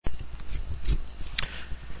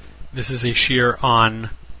This is a shir on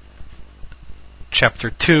Chapter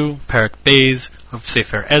 2, Parak Beis of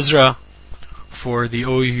Sefer Ezra for the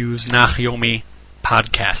OU's Nach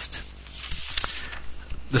podcast.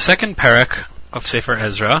 The second parak of Sefer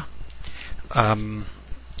Ezra,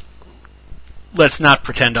 let's not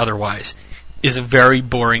pretend otherwise, is a very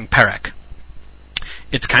boring parak.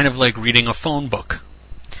 It's kind of like reading a phone book.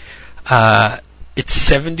 It's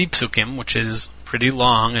 70 psukim, which is pretty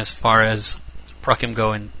long as far as prakim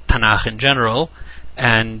go in Tanakh in general,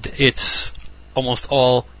 and it's almost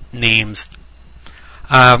all names.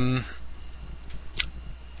 Pasuk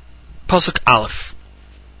Aleph.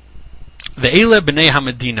 Ve'ele b'nei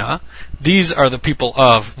ha-medina, these are the people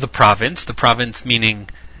of the province meaning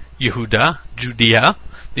Yehuda, Judea.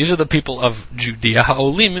 These are the people of Judea,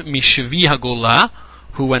 ha'olim mishvi hagola,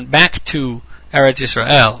 who went back to Eretz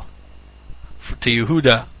Yisrael, to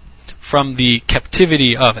Yehuda, from the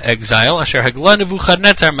captivity of exile, asher hagla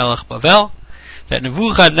Nebuchadnezzar melech Bavel, that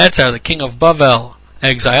Nebuchadnezzar, the king of Bavel,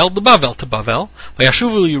 exiled the Bavel to Bavel,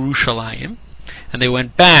 vayashuvu Yerushalayim, and they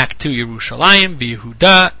went back to Yerushalayim,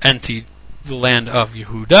 v'Yehuda, and to the land of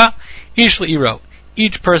Yehuda, ish le'iro,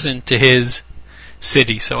 each person to his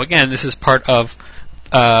city. So again, this is part of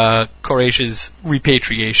Koresh's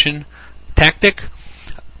repatriation tactic.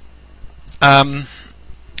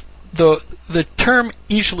 The term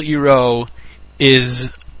ish le'iro is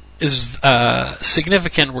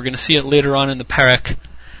significant. We're going to see it later on in the parak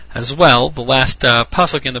as well. The last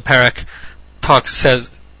pasuk in the parak talks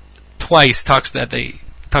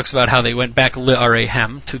about how they went back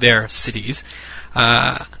le'arehem, to their cities.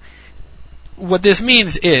 What this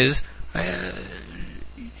means is Eretz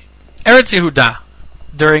Yehuda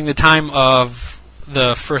during the time of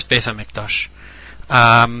the first Beis HaMikdash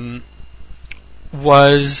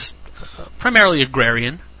was primarily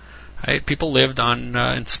agrarian. Right? People lived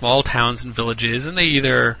in small towns and villages, and they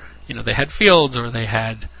either they had fields or they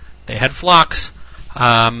had flocks,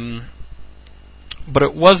 but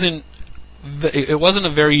it wasn't a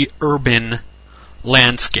very urban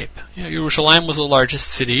landscape. Yerushalayim was the largest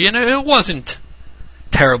city, and it wasn't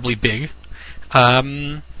terribly big.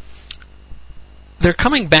 They're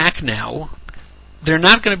coming back now. They're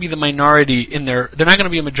not going to be the minority they're not going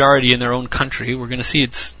to be a majority in their own country. We're going to see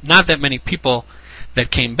it's not that many people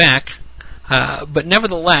that came back, but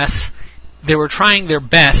nevertheless, they were trying their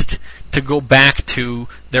best to go back to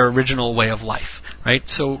their original way of life, right?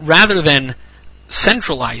 So rather than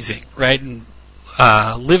centralizing, right, and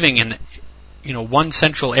living in one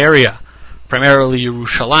central area, primarily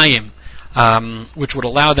Yerushalayim, which would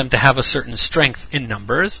allow them to have a certain strength in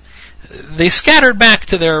numbers, they scattered back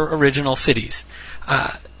to their original cities.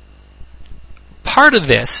 Part of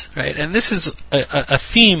this, right, and this is a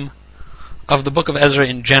theme of the book of Ezra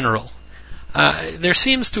in general, there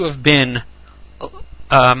seems to have been,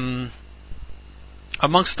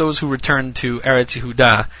 amongst those who returned to Eretz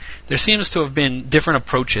Yehuda, there seems to have been different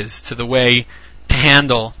approaches to the way to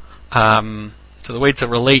handle, to the way to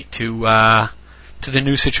relate to the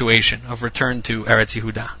new situation of return to Eretz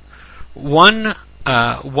Yehuda.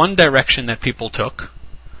 One direction that people took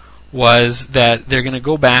was that they're going to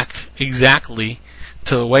go back exactly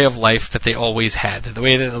to the way of life that they always had, the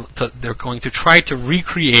way that they're going to try to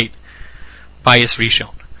recreate Bayis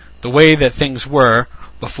Rishon, the way that things were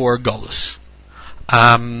before Golus.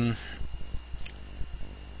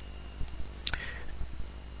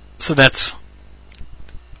 So that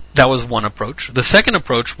was one approach. The second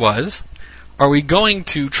approach was, are we going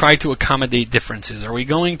to try to accommodate differences? Are we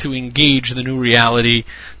going to engage the new reality,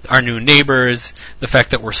 our new neighbors, the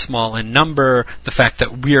fact that we're small in number, the fact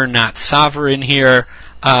that we're not sovereign here?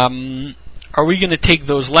 Are we going to take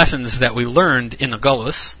those lessons that we learned in the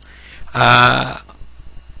Golus and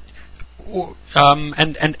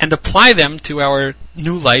apply them to our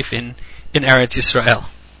new life in Eretz Yisrael?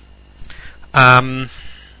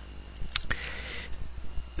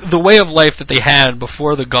 The way of life that they had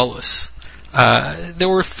before the Golus, there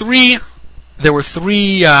were three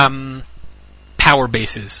power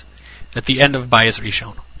bases at the end of Bayis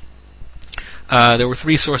Rishon. There were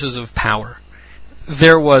three sources of power.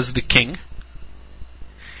 There was the king,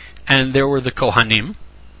 and there were the Kohanim,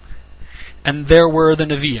 and there were the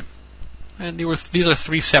Nevi'im. And these are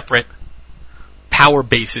three separate power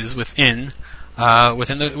bases within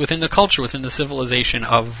the culture, within the civilization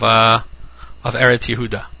of Eretz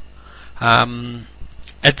Yehuda.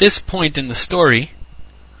 At this point in the story,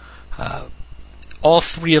 all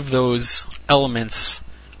three of those elements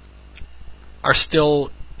are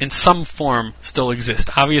still, in some form, still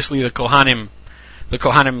exist. Obviously, the Kohanim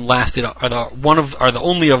lasted, are the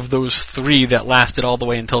only of those three that lasted all the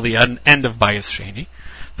way until the end of Bayis Sheni,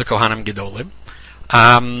 the Kohanim Gedolim.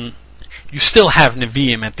 you still have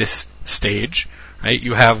Nevi'im at this stage, right?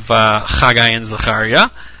 You have Haggai and Zechariah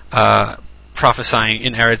prophesying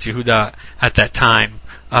in Eretz Yehuda at that time,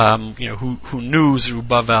 who knew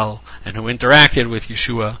Zerubbabel and who interacted with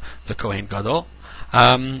Yeshua, the Kohen Gadol.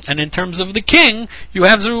 And in terms of the king, you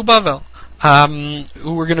have Zerubbabel,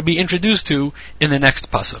 who we're going to be introduced to in the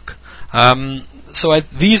next pasuk. So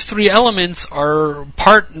these three elements are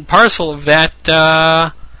part and parcel of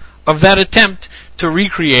that attempt to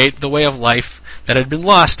recreate the way of life that had been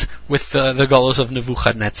lost with the galus of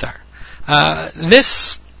Nebuchadnezzar.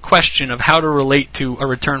 This question of how to relate to a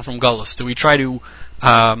return from galus, do we try to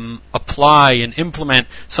apply and implement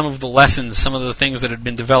some of the lessons, some of the things that had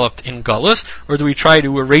been developed in galus, or do we try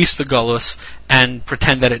to erase the galus and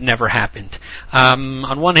pretend that it never happened?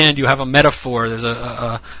 On one hand, you have a metaphor. There's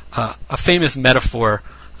a famous metaphor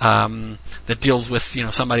that deals with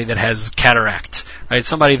somebody that has cataracts, right?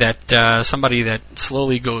 Somebody that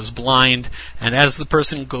slowly goes blind, and as the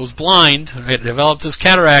person goes blind, right, develops his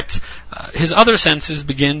cataracts, his other senses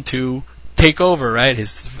begin to take over, right? His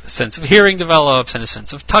sense of hearing develops, and his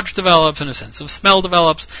sense of touch develops, and his sense of smell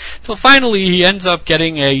develops. So finally, he ends up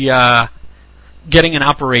getting an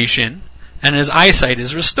operation, and his eyesight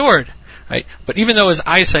is restored, right? But even though his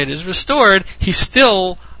eyesight is restored, he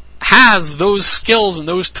still has those skills and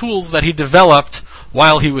those tools that he developed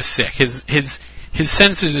while he was sick. His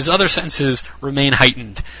senses, his other senses, remain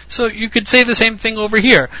heightened. So you could say the same thing over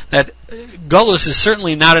here, that galus is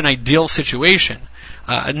certainly not an ideal situation.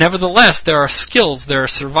 Nevertheless, there are skills, there are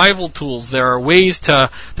survival tools, there are ways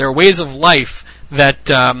of life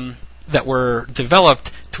that were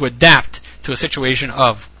developed to adapt to a situation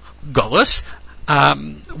of galus,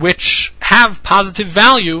 which have positive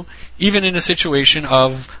value even in a situation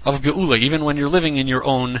of geula, even when you're living in your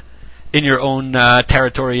own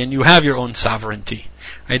territory and you have your own sovereignty.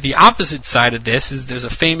 Right? The opposite side of this is there's a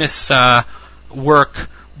famous work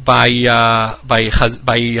by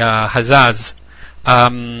Hazaz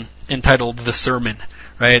entitled "The Sermon."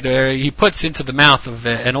 Right? He puts into the mouth of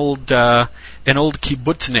an old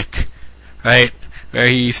kibbutznik, right? Where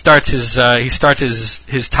he starts his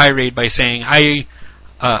tirade by saying, I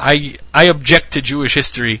object to Jewish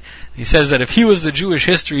history. He says that if he was the Jewish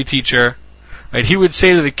history teacher, right, he would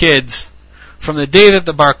say to the kids, from the day that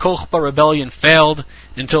the Bar Kokhba rebellion failed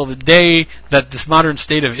until the day that this modern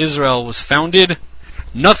state of Israel was founded,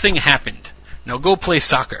 nothing happened. Now go play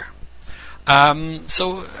soccer.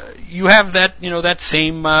 So you have that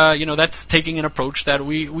same, that's taking an approach that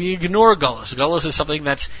we ignore galus. Galus is something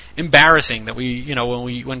that's embarrassing, that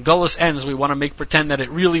when galus ends, we want to make pretend that it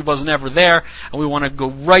really was never there, and we want to go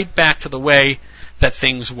right back to the way that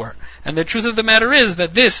things were. And the truth of the matter is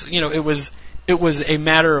that this, it was a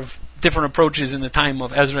matter of different approaches in the time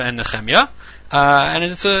of Ezra and Nehemiah, and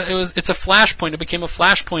it's a flashpoint. It became a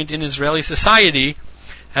flashpoint in Israeli society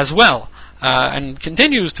as well. And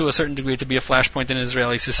continues to a certain degree to be a flashpoint in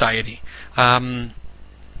Israeli society. In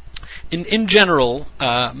general,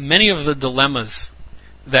 many of the dilemmas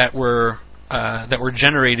that were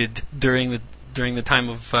generated during the time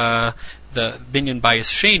of the Binyan Bayis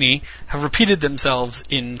Sheni have repeated themselves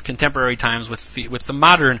in contemporary times with the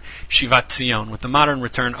modern Shivat Zion, with the modern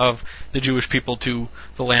return of the Jewish people to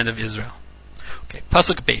the land of Israel. Okay,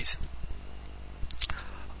 Pasuk Beis.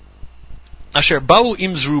 Asher ba'u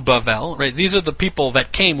im Zerubbabel, right? These are the people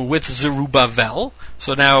that came with Zerubbabel.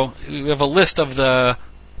 So now we have a list of the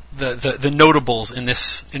notables in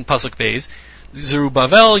Pasuk Beis.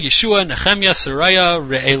 Zerubbabel, Yeshua, Nehemiah, Seraiah,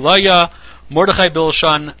 Re'eliah, Mordechai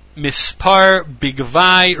Bilshan, Mispar,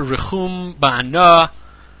 Bigvai, Rechum, Ba'ana,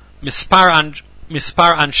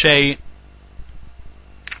 Mispar Anshe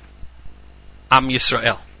Am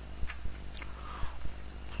Yisrael.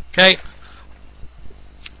 Okay.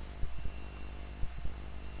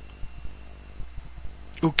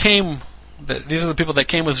 Who came? These are the people that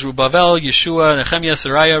came with Zerubbabel, Yeshua, Nehemiah,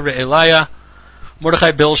 Seraiah, Re'eliah,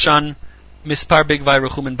 Mordechai Bilshan, Mispar Bigvai,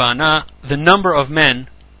 Rechum, and Ba'ana. The number of men,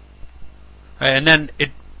 right, and then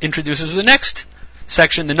it introduces the next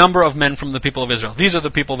section, the number of men from the people of Israel. These are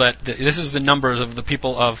the people this is the numbers of the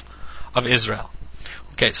people of Israel.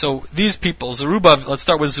 Okay, so these people, Zerubbabel, let's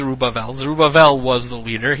start with Zerubbabel. Zerubbabel was the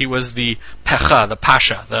leader. He was the Pecha, the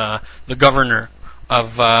Pasha, the governor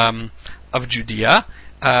of Judea.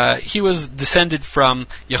 He was descended from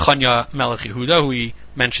Yechoniah Melech Yehuda, who we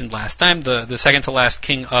mentioned last time, the second to last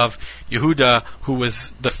king of Yehuda, who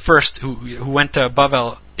was the first, who went to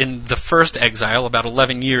Bavel in the first exile, about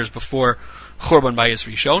 11 years before Churban Bayis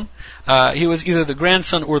Rishon. He was either the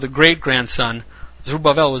grandson or the great-grandson.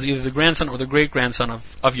 Zerubbabel was either the grandson or the great-grandson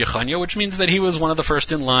of Yechoniah, which means that he was one of the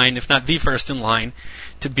first in line, if not the first in line,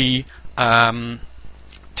 to be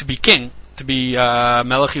king to be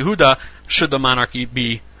Melech Yehuda should the monarchy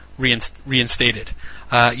be reinstated.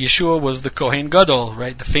 Yeshua was the Kohen Gadol,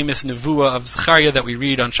 right? The famous nevuah of Zechariah that we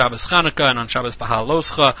read on Shabbos Chanukah and on Shabbos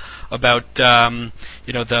Bahaloscha about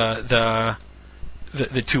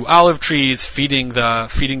the two olive trees feeding the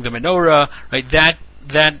menorah, right? That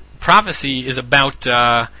prophecy is about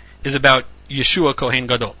Yeshua Kohen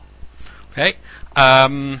Gadol. Okay,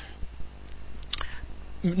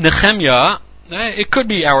 Nehemiah. It could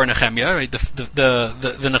be our Nehemiah, right?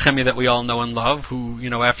 The Nehemiah that we all know and love, who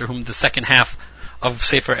after whom the second half of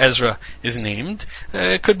Sefer Ezra is named.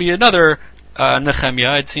 It could be another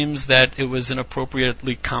Nehemiah. It seems that it was an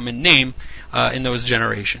appropriately common name in those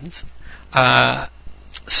generations.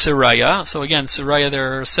 Sariah. So again, Sariah,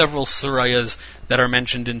 there are several Sariahs that are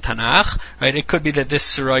mentioned in Tanakh, right? It could be that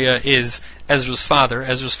this Sariah is Ezra's father.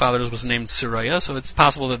 Ezra's father was named Sariah, so it's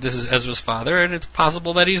possible that this is Ezra's father, and it's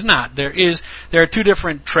possible that he's not. There are two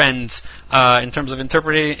different trends in terms of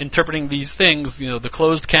interpreting these things. The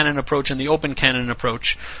closed canon approach and the open canon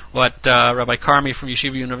approach. What Rabbi Karmi from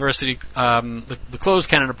Yeshiva University, the closed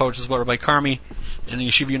canon approach is what Rabbi Karmi in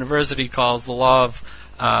Yeshiva University calls the law of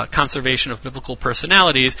conservation of biblical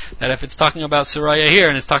personalities, that if it's talking about Sariah here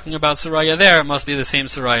and it's talking about Sariah there, it must be the same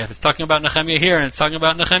Sariah. If it's talking about Nehemiah here and it's talking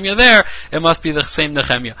about Nehemiah there, it must be the same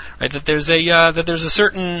Nehemiah. Right? That there's a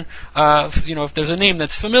certain if there's a name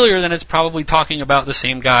that's familiar, then it's probably talking about the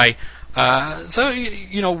same guy.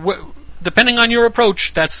 Depending on your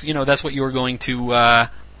approach, that's what you're going to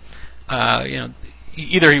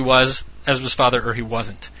either he was Ezra's father or he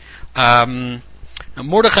wasn't.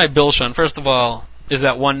 Mordechai Bilshan, first of all, is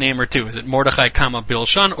that one name or two? Is it Mordechai,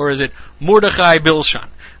 Bilshan, or is it Mordechai Bilshan?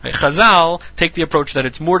 Right? Chazal take the approach that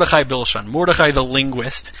it's Mordechai Bilshan, Mordechai the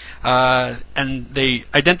linguist, and they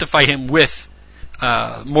identify him with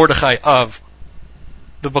Mordechai of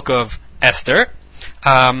the book of Esther.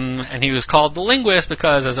 And he was called the linguist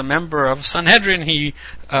because as a member of Sanhedrin, he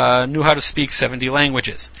knew how to speak 70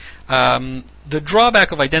 languages. The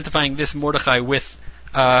drawback of identifying this Mordechai with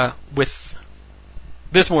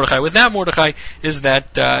this Mordechai with that Mordechai is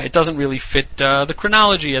that it doesn't really fit the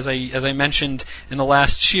chronology. As I mentioned in the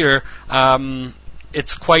last shir,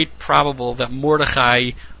 it's quite probable that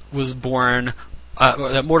Mordechai was born,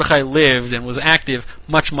 that Mordechai lived and was active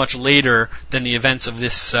much later than the events of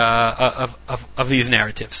this of these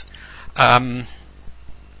narratives. When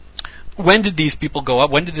did these people go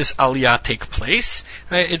up? When did this aliyah take place?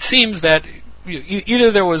 It seems that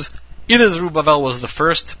either Zerubbabel was the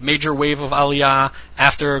first major wave of Aliyah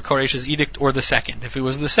after Koresh's edict, or the second. If it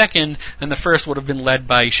was the second, then the first would have been led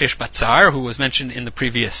by Sheshbatzar, who was mentioned in the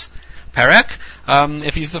previous parak.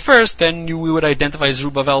 If he's the first, then we would identify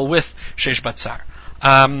Zerubbabel with Sheshbatzar.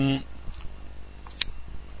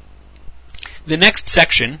 The next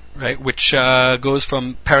section, right, which goes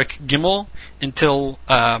from parak Gimel until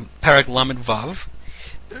parak Lamed Vav,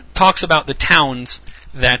 talks about the towns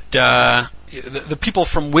that the people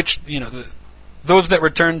from which, those that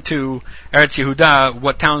returned to Eretz Yehuda,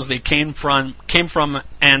 what towns they came from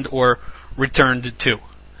and or returned to.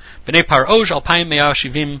 Bnei Parosh alpayim mea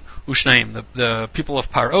shivim ushnaim. The people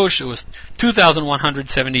of Parosh, it was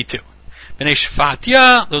 2,172. Bnei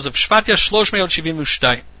Shvatia, those of Shvatia, shlosh meot shivim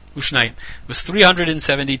ushnaim. It was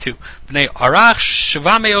 372. Bnei Arach,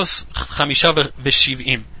 sheva meos chamisha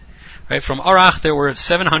v'shivim. Right, from Arach there were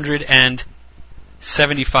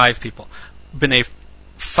 775 people. Bnei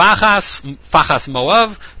Pachas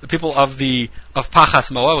Moav, the people of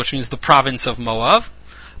Pachas Moav, which means the province of Moav.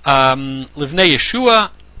 Livnei Yeshua,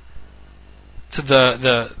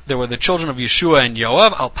 there were the children of Yeshua and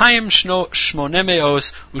Yoav. Alpayim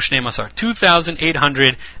shmonemeos ushnemasar,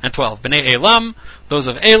 2,812. Bnei Elam, those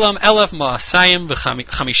of Elam, Elef Maasayim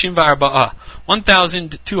v'chamishim v'arba'ah,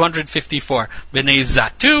 1,254. Bnei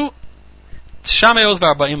Zatu, Shameos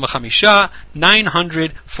v'arba'im v'chamisha,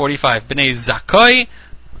 945. Bnei Zakoi,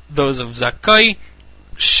 those of Zakoi,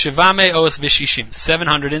 Shivameos v'shishim,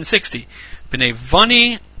 760. Bnei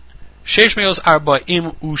Vani, Sheshmeos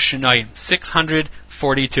arba'im u'shnayim,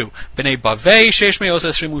 642. Bnei Bavei, Sheshmeos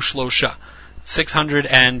esrim u'shlosha,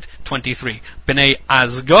 623. Bnei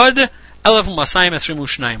Azgod, Elef Masayim esrim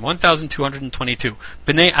u'shnayim, 1,222.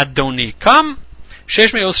 Bnei Adonikam,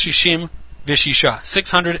 Sheshmeos shishim Vishisha,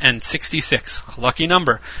 666. A lucky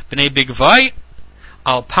number. Bnei Bigvai,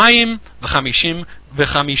 Alpayim, V'chamishim,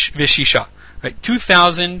 Vishisha. Right,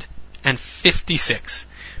 2,056.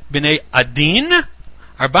 Bnei Adin,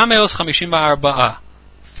 Arbameos Chamishim V'arba'a,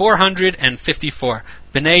 454.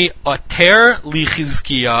 Bnei Oter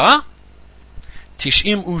Lichizkiah,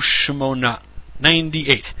 Tishim Ushmona,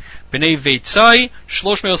 98. Bnei Veitzai,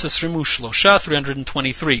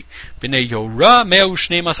 323. Bnei Yora,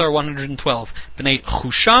 112. Bnei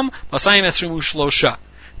Chusham, 223.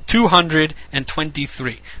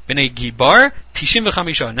 223. Bnei Gibar,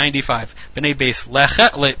 95. Bnei Beis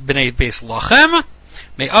Lachem,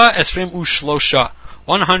 123.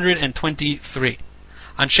 123.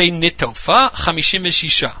 Anshe Nitofa,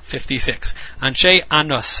 56. Anshe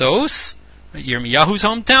Anasos, Yirmiyahu's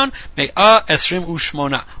hometown,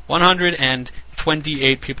 128.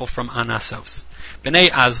 128 people from Anasos. Bnei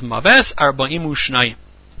Azmaves,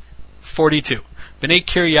 42. Bnei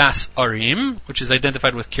Kiryas Arim, which is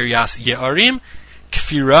identified with Kiryas Ye'arim,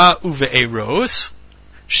 Kfira Uve'eros,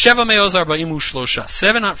 743.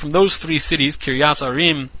 7 from those 3 cities, Kiryas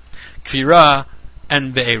Arim, Kfira,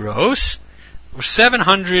 and Ve'eros, were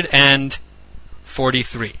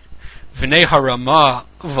 743. V'nei Harama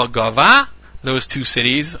V'Gava, those 2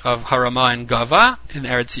 cities of Harama and Gava in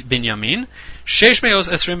Eretz Binyamin,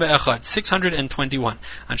 621.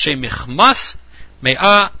 Anshe Michmas,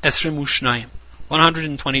 122.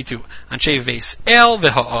 122. Anshe Veis El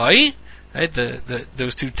V'Ha'ai, right?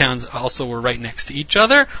 Those 2 towns also were right next to each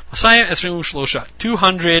other.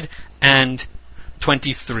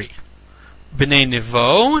 223. Bnei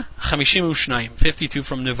Nevo, 52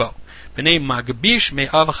 from Nevo. Bnei Magbish,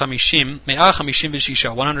 156.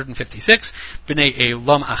 156. Bnei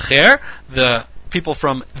Elam Acher, the people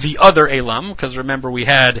from the other Elam, because remember we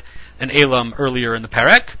had an Elam earlier in the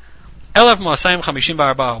Perek.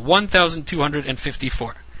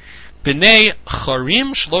 1254. Bnei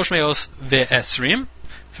Charim,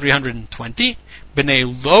 320. Bnei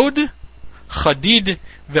Lod, Chadid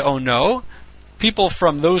ve'Ono, people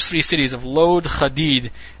from those 3 cities of Lod,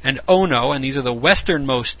 Chadid, and Ono, and these are the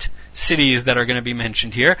westernmost cities that are going to be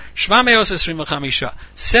mentioned here.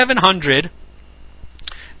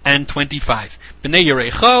 725. Bnei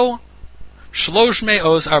Yerecho,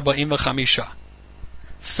 345.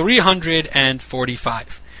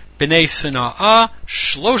 345. Bnei Sana'a,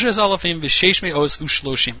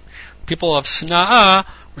 3,630. People of Sana'a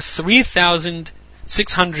were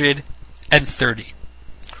 3,630.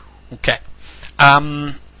 Okay.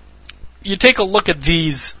 You take a look at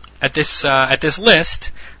this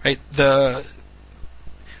list, right?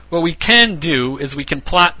 What we can do is we can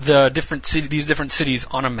plot these different cities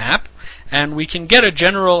on a map, and we can get a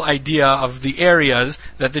general idea of the areas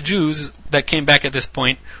that the Jews that came back at this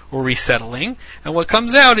point were resettling. And what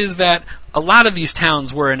comes out is that a lot of these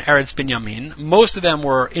towns were in Eretz Binyamin. Most of them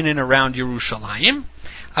were in and around Yerushalayim.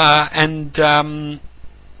 And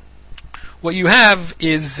what you have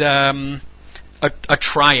is a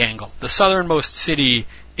triangle. The southernmost city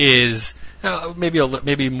is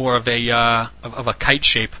maybe more of a kite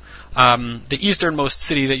shape. The easternmost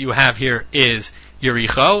city that you have here is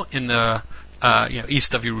Yericho in the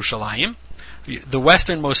east of Yerushalayim. The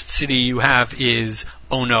westernmost city you have is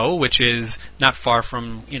Ono, which is not far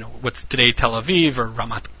from what's today Tel Aviv or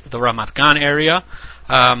the Ramat Gan area,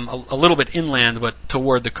 a little bit inland but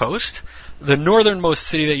toward the coast. The northernmost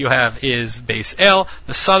city that you have is Beis El.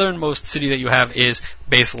 The southernmost city that you have is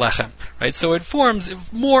Beis Lechem. Right, so it forms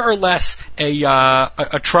more or less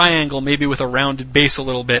a triangle, maybe with a rounded base a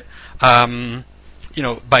little bit. By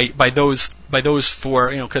those 4,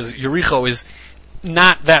 because Yericho is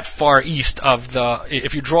not that far east of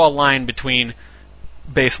if you draw a line between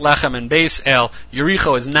Beis Lechem and Beis El,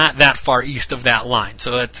 Yericho is not that far east of that line.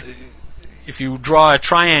 So that's, if you draw a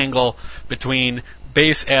triangle between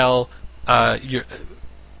Beis El, Beis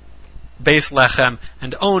Lechem,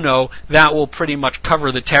 and Ono, that will pretty much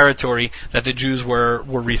cover the territory that the Jews were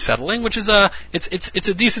resettling, which is it's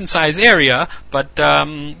a decent sized area, but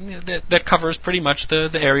that covers pretty much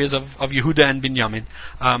the areas of Yehuda and Binyamin.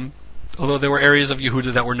 Although there were areas of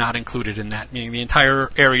Yehuda that were not included in that, meaning the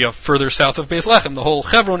entire area further south of Beis Lechem, the whole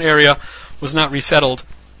Hebron area, was not resettled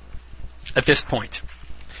at this point.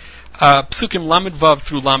 Psukim Lamed Vav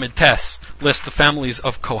through Lamed Tes list the families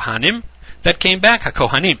of Kohanim that came back.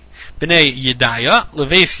 HaKohanim. Bnei Yedaya,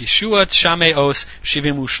 Leves Yeshua, Shameos,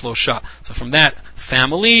 Shivim Ushlosha. So from that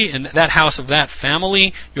family, in that house of that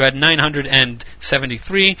family, you had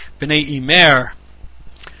 973. Bnei Imer,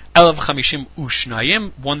 Elef Chamishim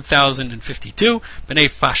Ushnayim, 1,052. Bnei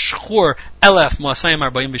Fashchur, Elef Moasayim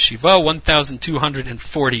Arba'im V'Shiva,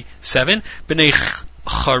 1,247. Bnei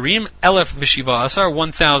Charim, Elef V'Shiva Asar,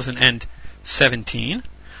 1,017.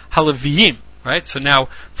 Halaviyim, right? So now,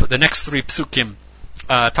 for the next 3 psukim,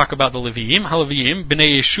 talk about the Leviyim. Halaviyim,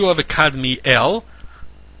 Bnei Yeshua V'Kadmiel,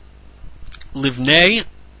 Livnei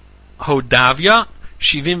Hodavia,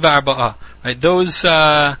 Shivim V'Arba'a. Right?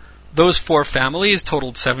 Those 4 families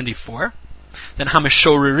totaled 74. Then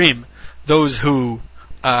Hameshoririm, those who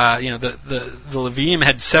the Leviim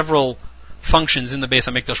had several functions in the Beis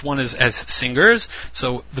Hamikdash. One is as singers.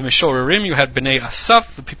 So the Mishorerim, you had Bnei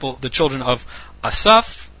Asaf, the children of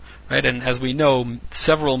Asaf, right? And as we know,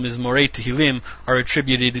 several Mizmorei Tehillim are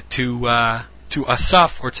attributed to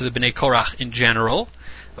Asaf or to the Bnei Korach in general.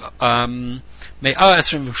 Me'ah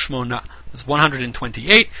Esrim V'Shmona was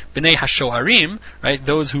 128. Bnei Hashoarim, right?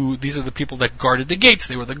 These are the people that guarded the gates.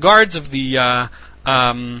 They were the guards of the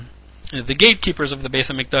gatekeepers of the Beis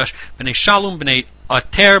Hamikdash. Bnei Shalom, Bnei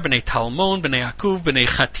Ater, Bnei Talmon, Bnei Akuv, Bnei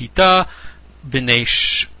Chatita, Bnei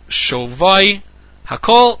Shovai,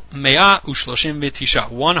 Hakol, Mea Ushloshim V'Tisha,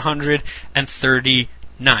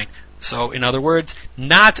 139. So, in other words,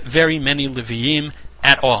 not very many Leviim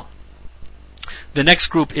at all. The next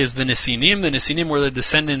group is the Nesinim. The Nesinim were the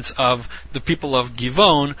descendants of the people of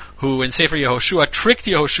Givon, who in Sefer Yehoshua tricked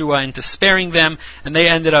Yehoshua into sparing them, and they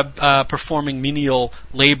ended up performing menial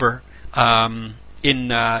labor in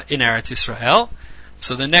Eretz Yisrael.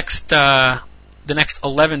 So the next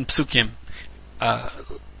 11 psukim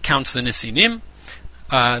counts the Nesinim.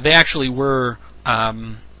 They actually were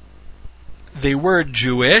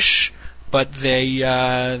Jewish, but they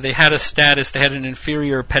had a status. They had an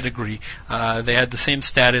inferior pedigree. They had the same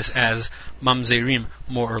status as mamzerim,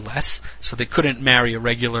 more or less. So they couldn't marry a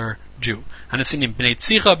regular Jew. Hanesinim bnei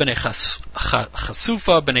Tzicha, bnei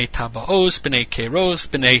Chasufa, bnei Tabaos, bnei Keros,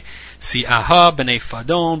 bnei Siaha, bnei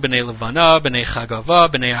Fadon, bnei Levana, bnei Chagava,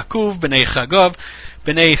 bnei Akuv, bnei Chagav,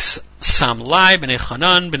 bnei Samlai, bnei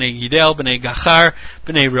Chanan, bnei Yidel, bnei Gachar,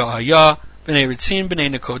 bnei Ra'aya, bnei Ritzin, bnei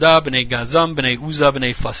Nekoda, bnei Gazam, bnei Uza,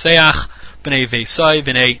 bnei Faseach, bnei Vesai,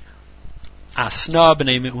 bnei Asna,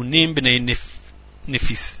 bnei Meunim, bnei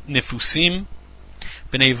Nefusim,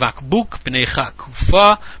 bnei Vakbuk, bnei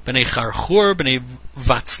Chakufa, bnei Charchur, bnei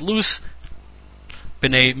Vatzlus,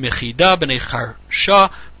 bnei Mechida, bnei Charsha,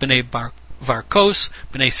 bnei Varkos,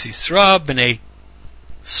 bnei Sisra, bnei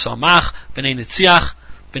Samach, bnei Netziach,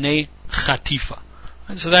 bnei Chatifa.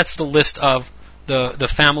 And so that's the list of the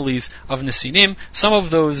families of Nesinim. Some of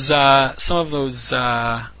those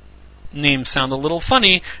names sound a little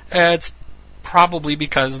funny. It's probably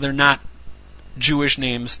because they're not Jewish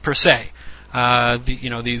names per se.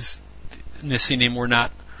 These Nesinim were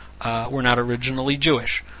not originally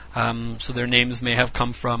Jewish, so their names may have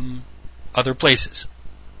come from other places.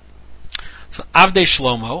 So Avdei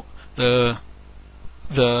Shlomo, the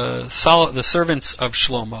servants of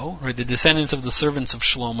Shlomo, or the descendants of the servants of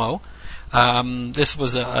Shlomo. This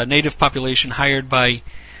was a native population hired by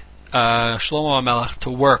Shlomo HaMelech to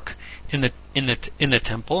work in the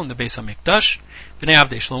temple, in the Beis Hamikdash. Bnei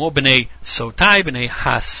Avdei Shlomo, Bnei Sotai, Bnei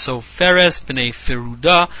Hasoferes, Bnei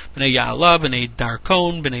Feruda, Bnei Ya'ala, Bnei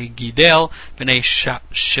Darkon, Bnei Gidel, Bnei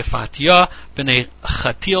Shefatia, Bnei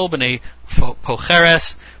Chatil, Bnei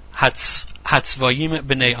Pocheres, Hatzvayim,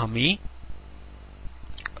 Bnei Ami,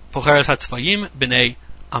 Pocheres Hatzvayim, Bnei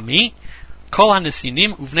Ami, Kol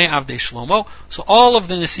HaNesinim, Uvnei Avdei Shlomo. So all of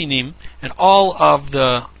the Nesinim and all of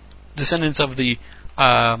the descendants of the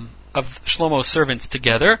of Shlomo's servants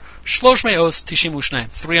together,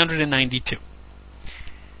 392.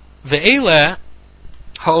 Ve'ele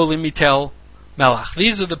ha'olim mitel melach.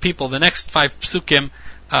 These are the people. The next 5 psukim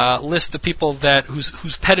list the people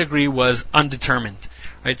whose pedigree was undetermined.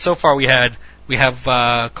 Right. So far we have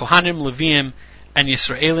Kohanim, Leviim, and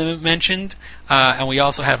Yisraelim mentioned, and we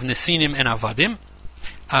also have Nesinim and Avadim.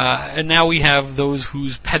 And now we have those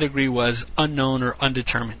whose pedigree was unknown or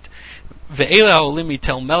undetermined. Ve'ela olimi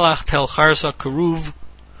tel melach tel charsha keruv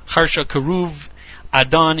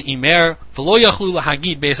adon imer v'lo yachlu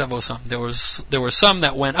lahagid beis avosam. There were some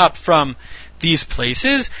that went up from these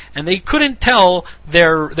places, and they couldn't tell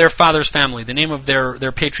their father's family, the name of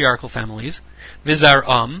their patriarchal families, vizar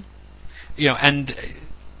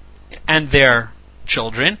and their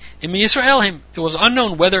children. In Yisraelim, it was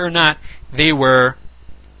unknown whether or not they were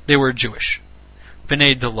Jewish.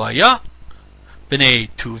 Bnei Delaya, Bnei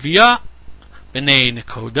Tuvia, Bnei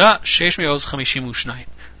Nekoda, Shesh Me'oz Chamishim U'Shnayim.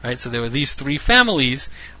 Right, so there were these 3 families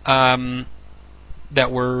that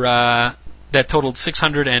totaled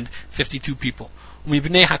 652 people.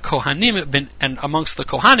 Bnei HaKohanim, and amongst the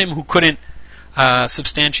Kohanim who couldn't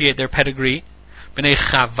substantiate their pedigree, Bnei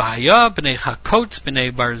Chavaya, Bnei Hakot,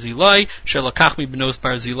 Bnei Barzilai, Shelakach mi Bnos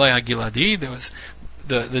Barzilai Agiladi. There was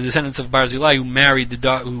the descendants of Barzilai who married the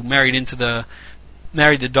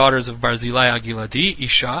daughters of Barzilai Agiladi,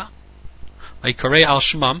 Isha, Ikarei al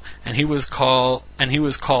Shmam, and he was called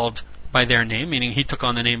by their name, meaning he took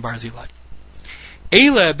on the name Barzilai.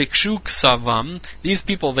 Eile bikshu ksavam. These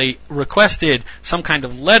people, they requested some kind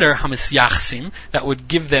of letter, hamisyachsim, that would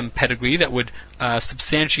give them pedigree, that would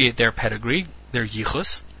substantiate their pedigree, their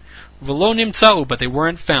yichus. v'lo nimtza'u, but they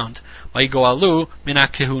weren't found. Vayigoalu min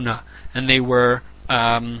hakehuna, and they were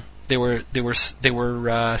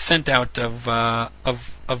sent out of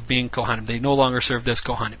being kohanim. They no longer served as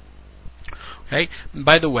kohanim. Okay.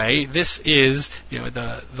 By the way, this is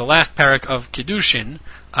the last parak of Kiddushin,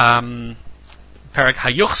 parak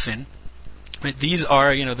Hayuchsin. Right? These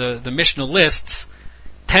are the Mishnah lists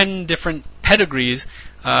 10 different pedigrees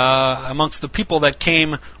amongst the people that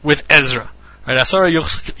came with Ezra. Right? Asara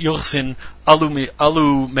Yuchsin alu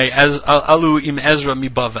im Ezra mi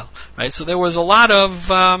Bavel. Right? So there was a lot of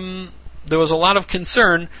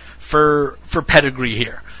concern for pedigree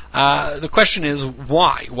here. The question is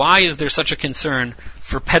why? Why is there such a concern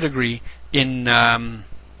for pedigree in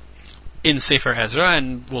Sefer Ezra?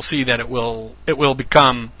 And we'll see that it will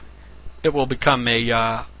become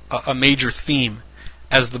a major theme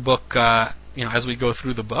as the book as we go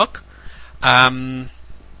through the book.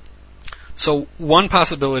 So one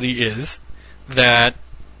possibility is that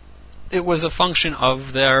it was a function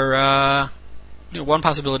of their. One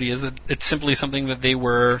possibility is that it's simply something that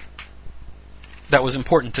that was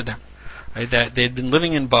important to them, right? That they'd been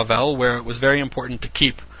living in Bavel, where it was very important to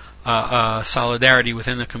keep solidarity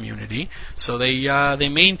within the community. So they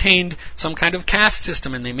maintained some kind of caste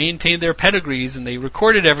system, and they maintained their pedigrees, and they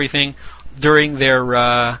recorded everything during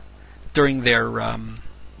their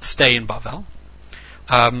stay in Bavel.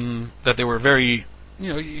 That they were very,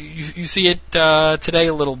 you see it today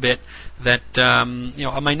a little bit, that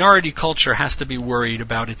a minority culture has to be worried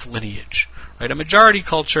about its lineage. Right? A majority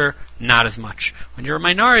culture, not as much. When you're a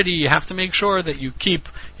minority, you have to make sure that you keep,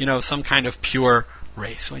 some kind of pure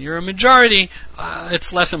race. When you're a majority,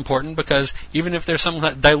 it's less important, because even if there's some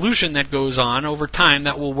dilution that goes on over time,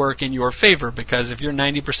 that will work in your favor, because if you're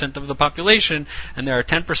 90% of the population and there are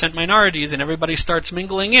 10% minorities and everybody starts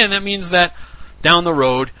mingling in, that means that down the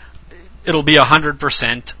road it'll be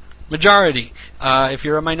 100% majority. If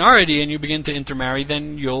you're a minority and you begin to intermarry,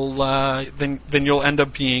 then you'll end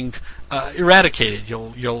up being eradicated.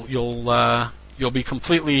 You'll be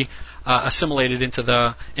completely assimilated into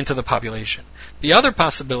the population. The other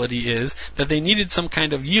possibility is that they needed some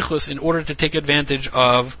kind of yichus in order to take advantage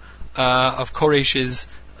of Koresh's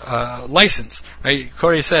license. Right?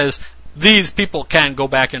 Koresh says, these people can go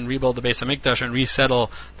back and rebuild the Beis HaMikdash and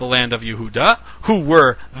resettle the land of Yehuda. Who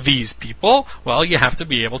were these people? Well, you have to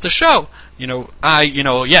be able to show.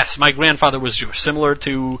 Yes, my grandfather was Jewish. Similar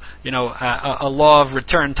to, a law of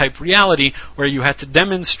return type reality, where you had to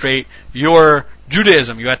demonstrate your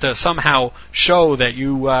Judaism. You had to somehow show that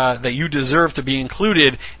you deserve to be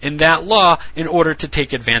included in that law in order to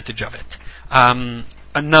take advantage of it.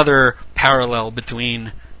 Another parallel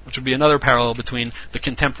between the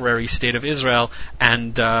contemporary state of Israel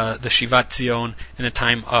and the Shivat Zion in the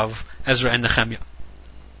time of Ezra and Nehemiah.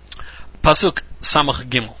 Pasuk Samach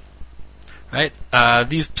Gimel. Right?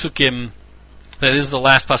 These psukim, that is the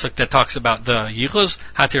last pasuk that talks about the Yichus,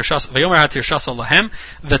 Vayomer HaTirshasa Lahem,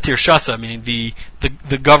 the Tirshasa, meaning the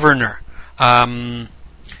governor,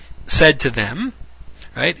 said to them,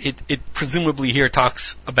 right? It presumably here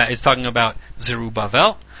is talking about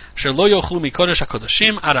Zerubbabel. Right?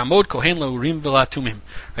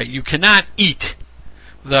 You cannot eat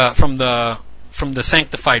from the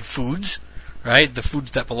sanctified foods, right? The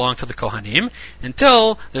foods that belong to the Kohanim,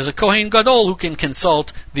 until there's a Kohen Gadol who can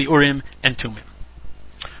consult the Urim and Tumim.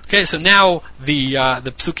 Okay, so now the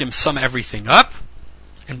psukim sum everything up.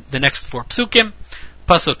 And the next 4 psukim,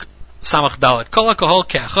 pasuk samach dalet kol hakohol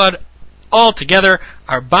ke'achad, all together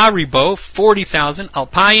are baribo 40,000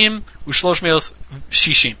 alpayim ushloshmeos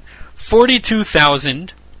shishim,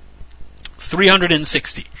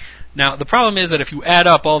 42,360. Now the problem is that if you add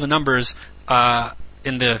up all the numbers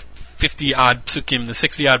in the 50-odd psukim, the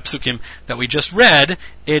 60-odd psukim that we just read,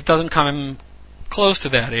 it doesn't come close to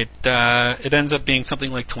that. It ends up being something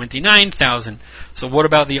like 29,000. So what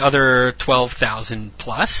about the other 12,000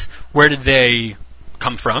 plus? Where did they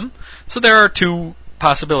come from? So there are 2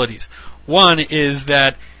 possibilities. One is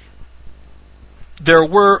that there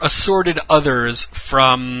were assorted others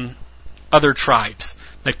from other tribes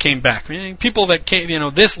that came back. Meaning people that came,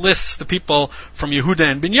 this lists the people from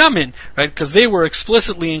Yehuda and Binyamin, right? Because they were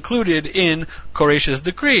explicitly included in Koresh's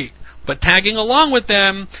decree. But tagging along with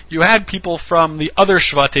them, you had people from the other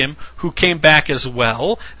Shvatim who came back as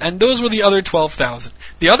well, and those were the other 12,000.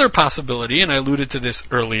 The other possibility, and I alluded to this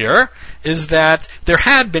earlier, is that there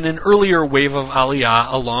had been an earlier wave of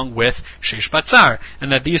Aliyah along with Sheish Batzar,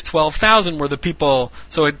 and that these 12,000 were the people.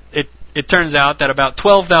 So it turns out that about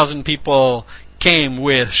 12,000 people came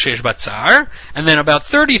with Sheish Batzar, and then about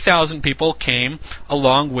 30,000 people came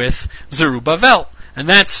along with Zerubbabel. And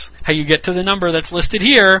that's how you get to the number that's listed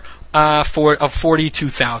here of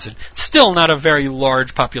 42,000. Still not a very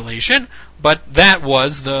large population, but that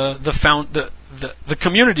was the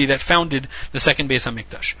community that founded the second Beis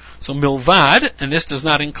Hamikdash. So Milvad, and this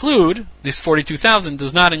 42,000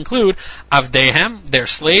 does not include Avdehem, their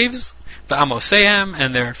slaves, the Amosehem,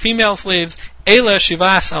 and their female slaves. Eila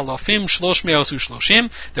Shivas Alofim Shloshmeos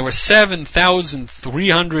Ushloshim. There were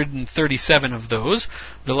 7,337 of those.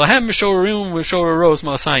 V'lahem Mishorim V'Shoreros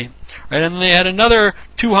Ma'asayim. Right, and they had another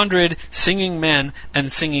 200 singing men and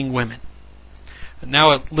singing women. And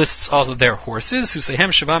now it lists also their horses.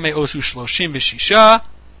 Husehem Shavame Osu Shloshim V'Shisha.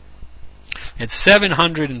 It had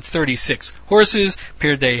 736 horses.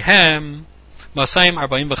 Pirdehem Ma'asayim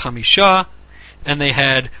Arba'im V'Chamisha. And they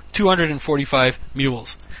had 245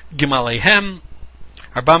 mules. Gimalehem,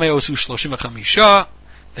 Arbame Osu Shloshim V'Chamisha.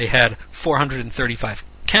 They had 435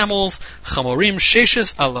 camels. Chamorim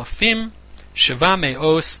Sheshes Alafim Sheva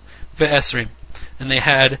Me'os Ve'esrim. And they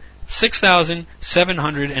had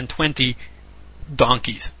 6,720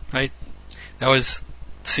 donkeys. Right? That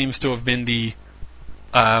seems to have been the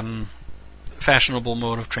fashionable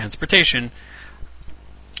mode of transportation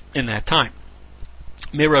in that time.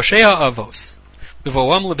 Miroshea Avos.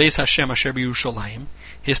 B'voam leveis Hashem asher b'Yerushalayim,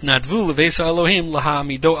 hisnadvu leveis Elohim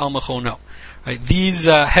laha'amido al mechono. Right, these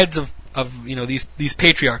heads of these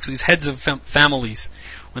patriarchs, these heads of families,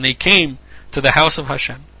 when they came to the house of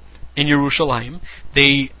Hashem in Yerushalayim,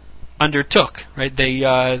 they undertook, right? They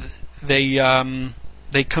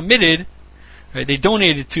committed, right? They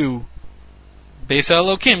donated to Beis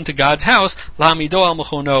Elohim, to God's house, laha'amido al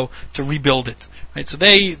mechono, to rebuild it. Right, so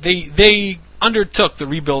they undertook the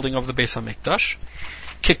rebuilding of the Beis Hamikdash.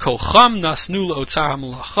 Kikocham nasnu le'otzar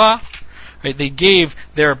hamulacha. Right, they gave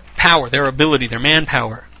their power, their ability, their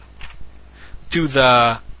manpower to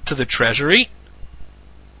the treasury.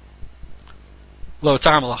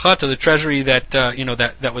 Le'otzar hamulacha, to the treasury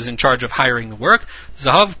that was in charge of hiring the work.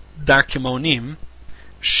 Zahav darkimonim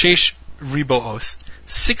shesh riboos,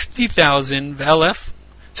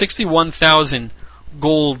 61,000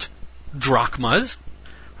 gold drachmas.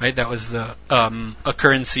 Right, that was a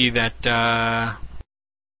currency that